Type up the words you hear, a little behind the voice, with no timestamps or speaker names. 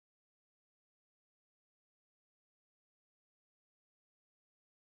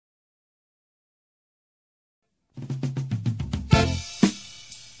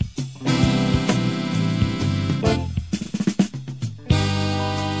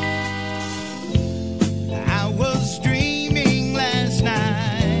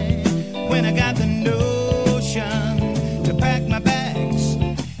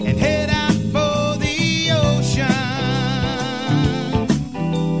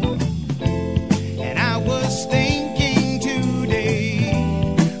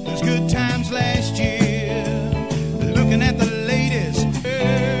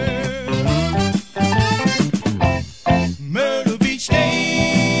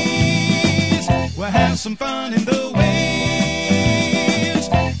some fun in the waves.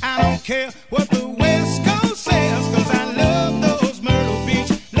 I don't care what the West Coast says, 'cause I love those Myrtle Beach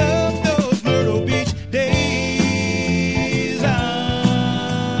days.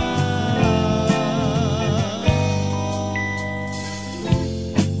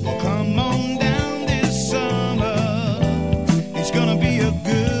 Well, come on down this summer. It's gonna be a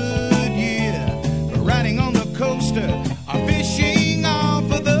good year. Riding on the coaster or fishing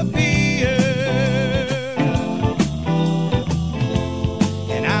off of the pier.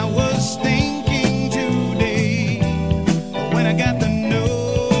 And I was thinking today, when I got the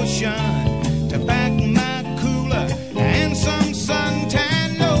notion to pack my cooler and some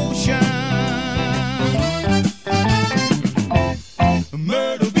suntan lotion.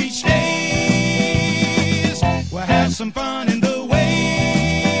 Myrtle Beach days, we'll have some fun in the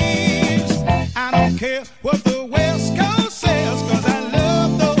waves. I don't care what the West Coast says, 'cause I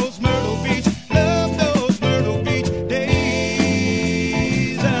love those Myrtle Beach days.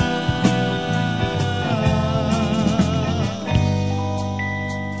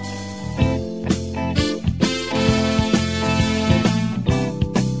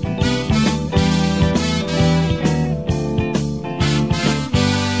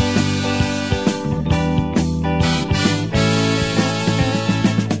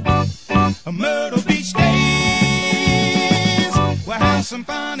 Myrtle Beach days, we'll have some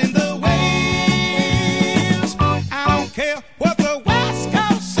fun in the waves. I don't care what the West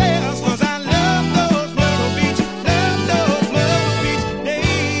Coast says, 'cause I love those Myrtle Beach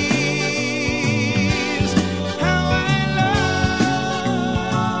days. How I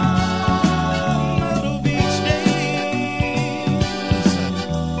love Myrtle Beach days.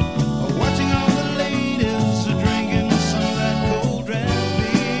 Watching all the ladies drinking some of that cold draft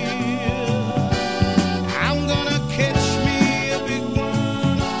beer. I'm gonna catch me a big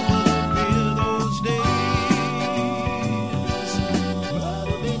one off of the pier those days.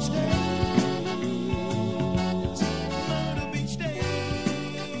 Myrtle Beach days. Myrtle Beach days.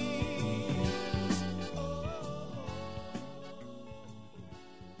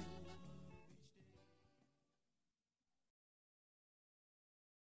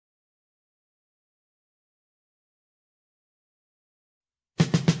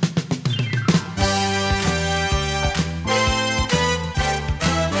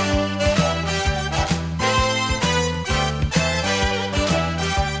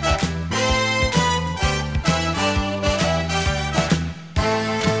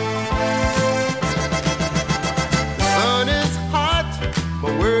 The sun is hot, my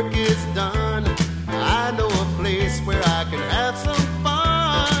work is done. I know a place where I can have some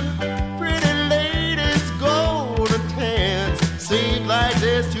fun. Pretty ladies go to dance. Seems like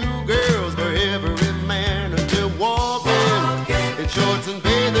there's two girls for every man. Until walking in shorts and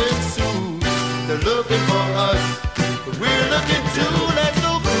bathing suits. They're looking for us, but we're looking too. Let's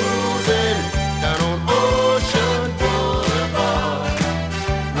go cruising down on Ocean Boulevard.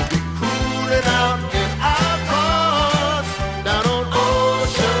 We'll be cooling out in our cars down on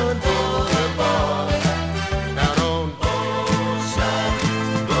Ocean Boulevard. Down on Ocean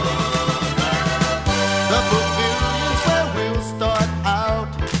Boulevard. The pavilion's where we'll start out.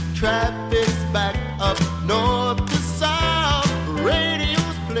 Traffic's back up north to south.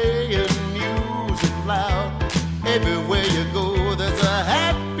 Radio's playing music loud. Everywhere you go, there's a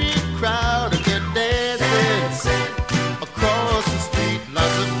happy crowd, and they're dancing across the street.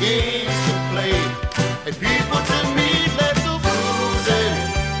 Lots of games to play and people to meet. Let's go cruising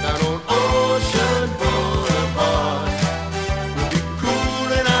down on Ocean Boulevard. We'll be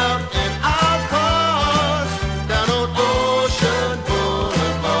cooling out in our cars down on Ocean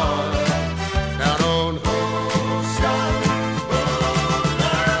Boulevard. Down on Ocean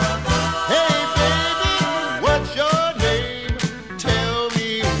Boulevard. Hey baby, what's your name? Tell me,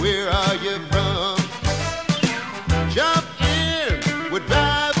 where are you from? Jump in, we'll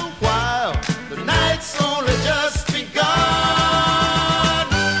drive a while. The night's only just begun.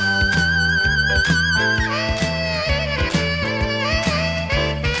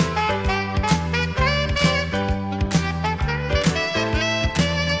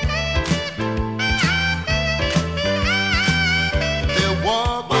 They're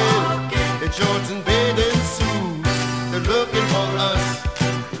walking in shorts and bathing suits. They're looking for us,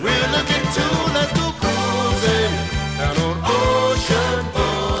 we're looking too. Let's go cruising down on Ocean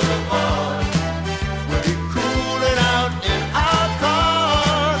Boulevard. We'll be cooling out in our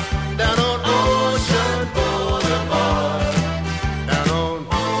cars down on Ocean Boulevard. Down on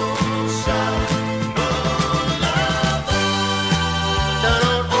Ocean Boulevard. Down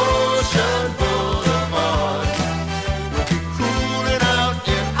on Ocean Boulevard. We'll be cooling out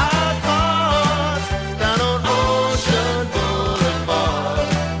in our cars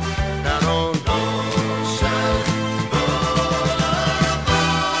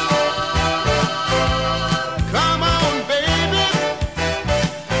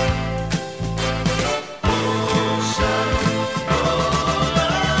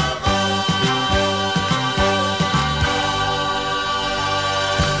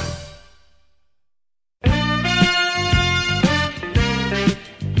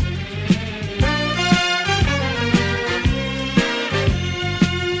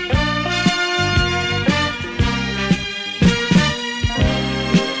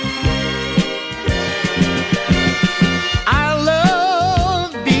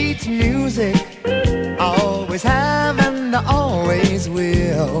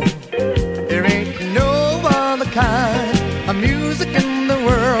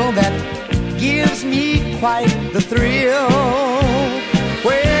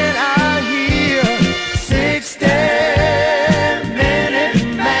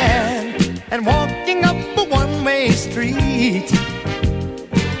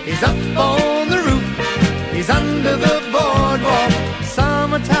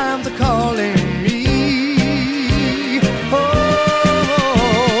times are calling me.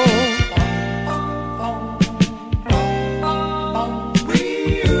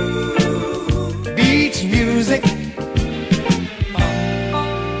 Beach music.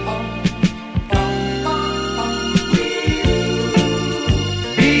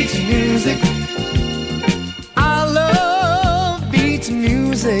 Beach music. I love beach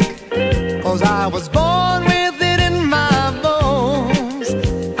music, 'cause I was born with it in my bones.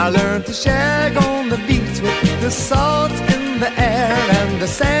 I learned to shag on the beach with the salt in the air and the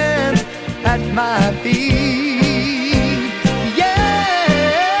sand at my feet.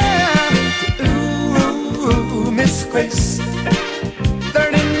 Yeah, ooh, Miss Grace,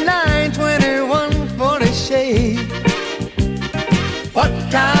 3921 for the shade. What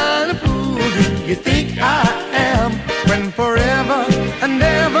kind of fool do you think I am, when forever and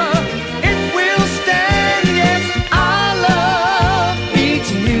ever it will stand? Yes, I love beach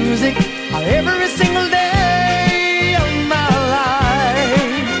music every single day of my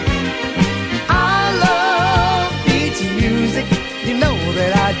life. I love beach music, you know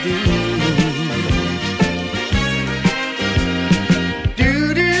that I do.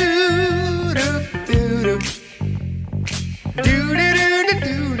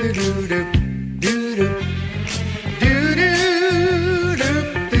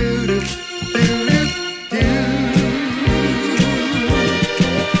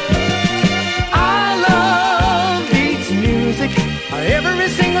 Every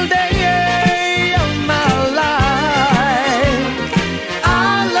single day of my life, I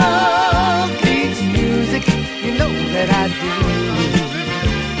love beach music, you know that I do.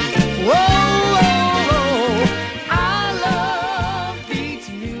 Whoa, whoa, whoa, I love beach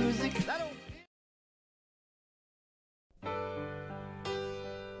music.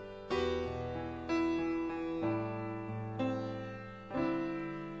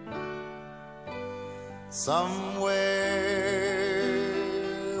 Somewhere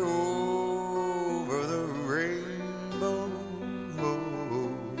over the rainbow,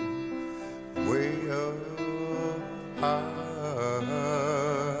 way up high,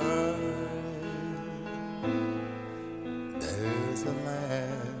 there's a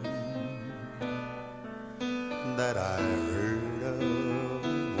land that I heard of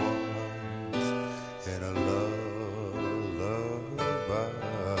once in a lullaby.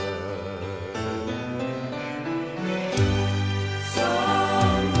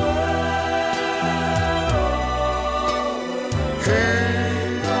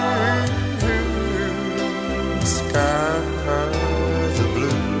 Skies are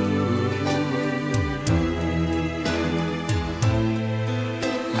blue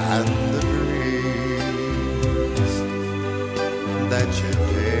and the dreams that you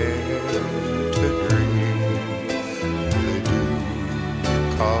dare to dream, they do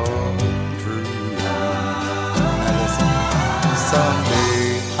come true. And listen, someday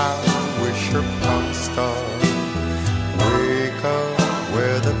I wish upon a star, wake up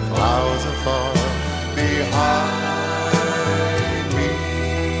where the clouds are far behind me,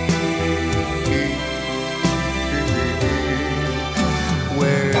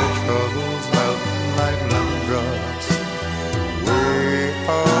 where troubles melt like raindrops, way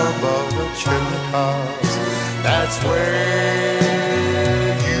above the chimney tops. That's where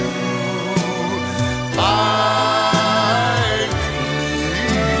you find me,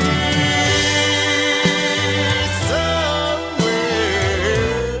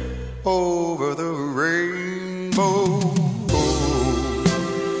 somewhere over the rainbow.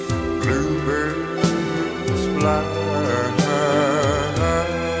 Bluebirds fly